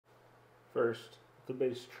First, the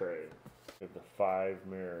base tray. We have the 5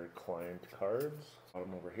 mirror client cards,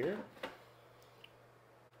 bottom over here.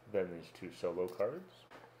 Then these 2 solo cards.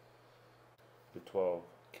 The 12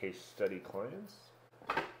 case study clients.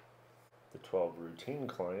 The 12 routine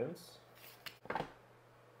clients. The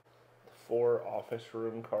 4 office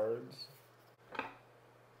room cards.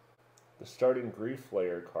 The starting grief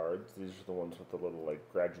layer cards, these are the ones with the little like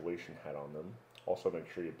graduation hat on them. Also make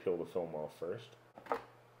sure you peel the film off first.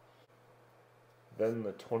 Then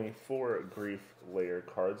the 24 grief layer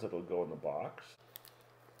cards that will go in the box.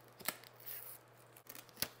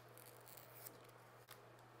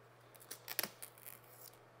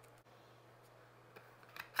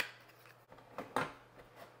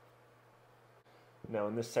 Now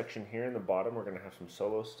in this section here in the bottom we're going to have some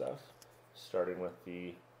solo stuff, starting with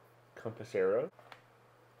the compass arrow,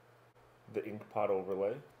 the ink pot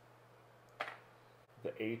overlay,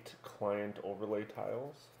 the 8 client overlay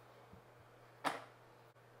tiles,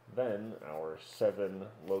 then our 7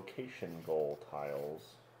 location goal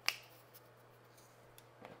tiles.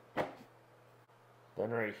 Then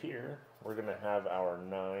right here we're going to have our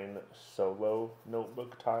 9 solo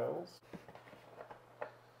notebook tiles,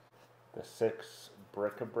 the 6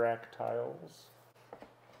 bric-a-brac tiles,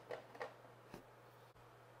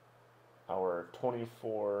 our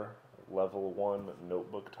 24 level 1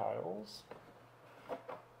 notebook tiles,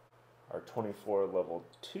 our 24 level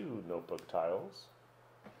 2 notebook tiles,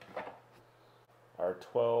 our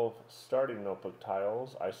 12 starting notebook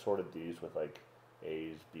tiles. I sorted these with like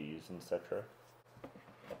A's, B's, etc.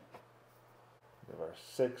 We have our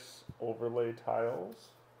 6 overlay tiles.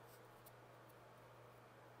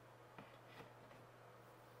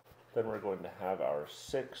 Then we're going to have our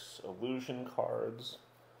 6 illusion cards,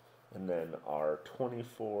 and then our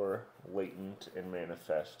 24 latent and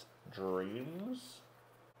manifest dreams.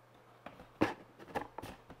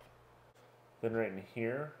 Then right in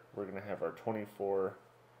here, we're going to have our 24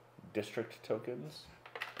 district tokens.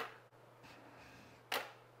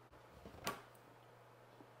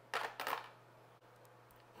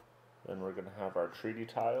 Then we're going to have our treaty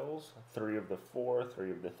tiles, 3 of the 4,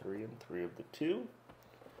 3 of the 3, and 3 of the 2.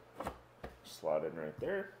 Slot in right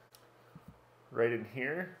there. Right in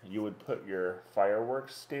here, you would put your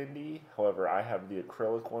fireworks standee. However, I have the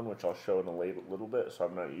acrylic one, which I'll show in a little bit, so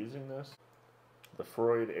I'm not using this. The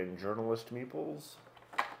Freud and journalist meeples.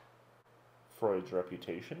 Freud's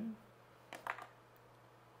reputation.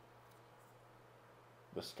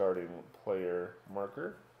 The starting player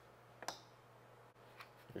marker.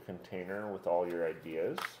 Your container with all your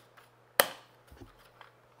ideas.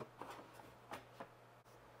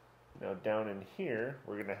 Now down in here,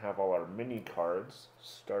 we're going to have all our mini cards,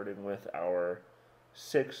 starting with our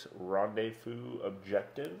 6 rendezvous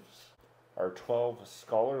objectives, our 12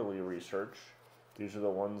 scholarly research. These are the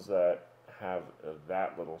ones that have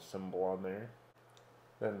that little symbol on there.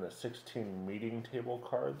 Then the 16 meeting table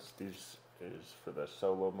cards. These is for the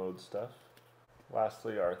solo mode stuff.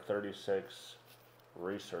 Lastly, our 36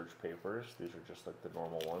 research papers. These are just like the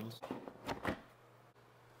normal ones.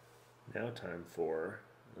 Now time for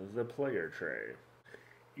the player tray.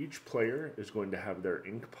 Each player is going to have their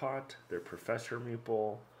ink pot, their professor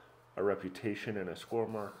meeple, a reputation and a score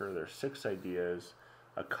marker, their 6 ideas,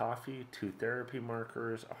 a coffee, 2 therapy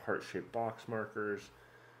markers, a heart-shaped box markers,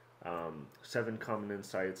 7 common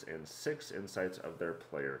insights, and 6 insights of their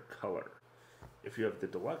player color. If you have the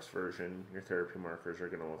deluxe version, your therapy markers are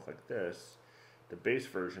going to look like this. The base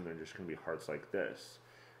version, they're just going to be hearts like this.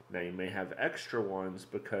 Now you may have extra ones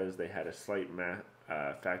because they had a slight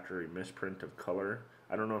factory misprint of color.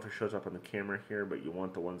 I don't know if it shows up on the camera here, but you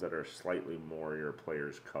want the ones that are slightly more your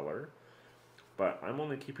player's color. But I'm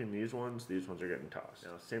only keeping these ones are getting tossed.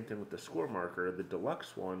 Now same thing with the score marker. The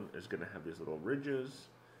deluxe one is going to have these little ridges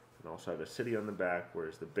and also have a city on the back,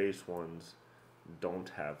 whereas the base ones don't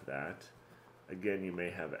have that. Again, you may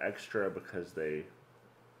have extra because they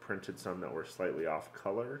printed some that were slightly off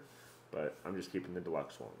color, but I'm just keeping the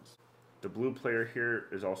deluxe ones. The blue player here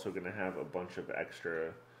is also going to have a bunch of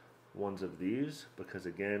extra ones of these because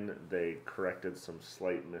again they corrected some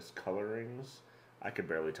slight miscolorings. I could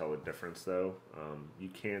barely tell the difference though. You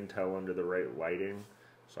can tell under the right lighting,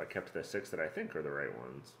 so I kept the 6 that I think are the right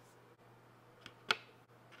ones.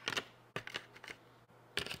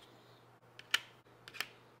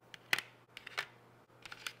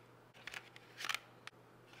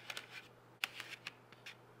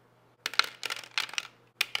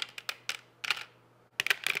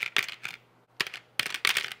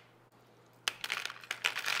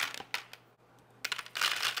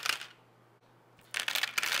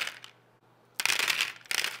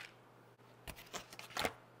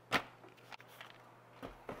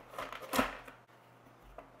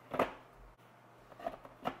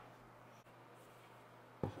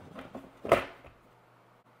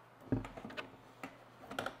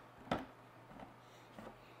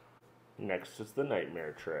 Next is the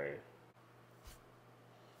Nightmare tray.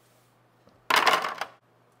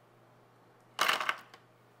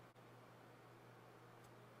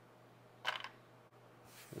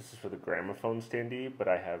 This is for the gramophone standee, but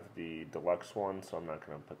I have the deluxe one, so I'm not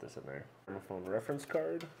going to put this in there. Gramophone reference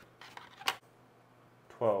card.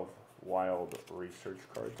 12 wild research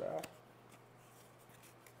cards out.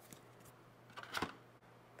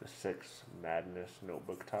 The 6 Madness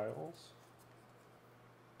notebook tiles.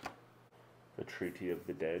 The Treaty of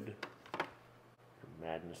the Dead.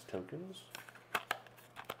 Madness tokens.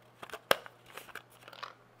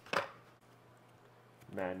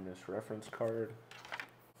 Madness reference card.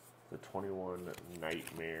 The 21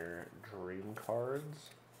 Nightmare Dream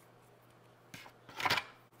cards.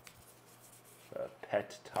 The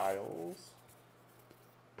Pet tiles.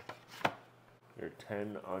 Your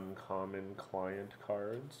 10 uncommon client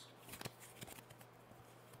cards.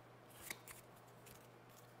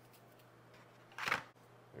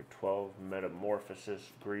 Your 12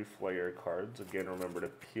 Metamorphosis Grief Layer cards. Again, remember to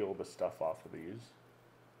peel the stuff off of these.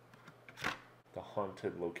 The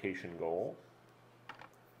Haunted Location Goal.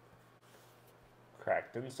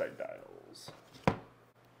 Cracked Insight Dials.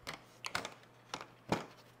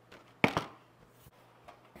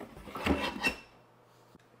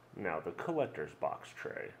 Now the collector's box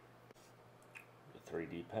tray. The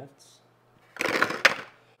 3D pets.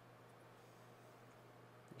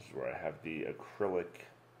 This is where I have the acrylic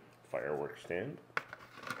fireworks stand.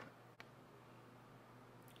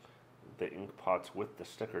 The ink pots with the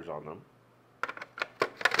stickers on them.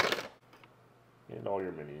 And all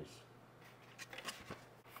your minis.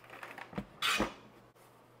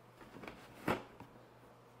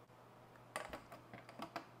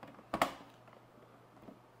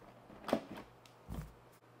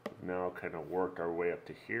 Now kind of worked our way up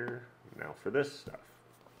to here. Now for this stuff.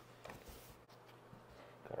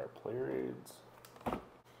 Got our player aids.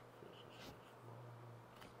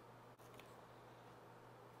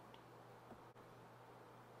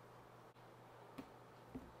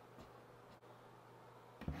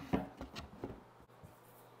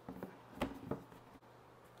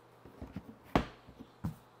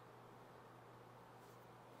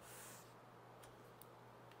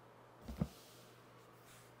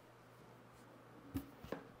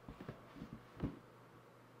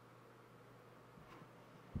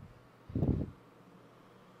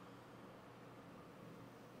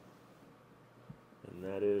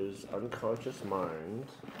 And that is Unconscious Mind.